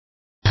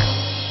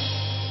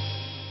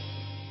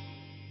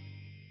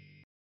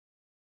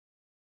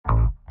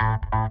Let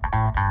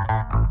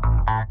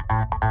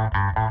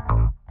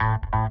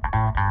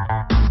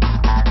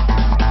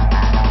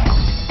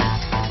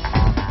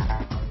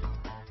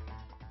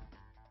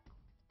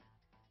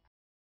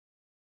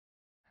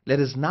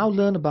us now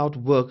learn about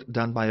work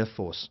done by a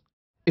force.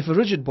 If a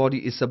rigid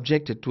body is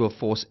subjected to a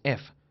force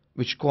F,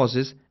 which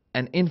causes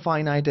an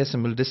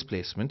infinitesimal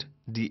displacement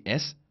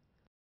ds,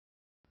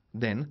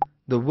 then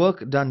the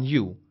work done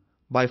U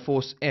by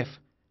force F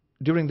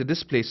during the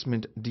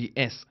displacement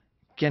ds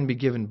can be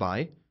given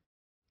by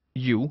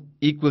U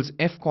equals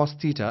F cos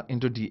theta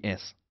into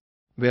ds,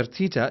 where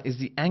theta is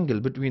the angle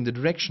between the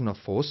direction of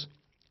force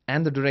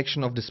and the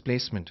direction of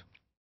displacement.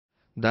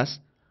 Thus,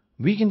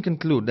 we can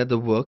conclude that the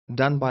work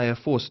done by a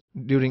force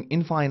during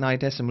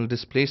infinitesimal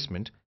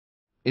displacement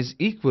is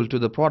equal to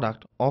the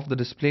product of the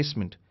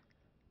displacement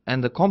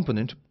and the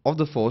component of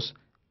the force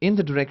in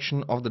the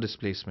direction of the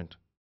displacement.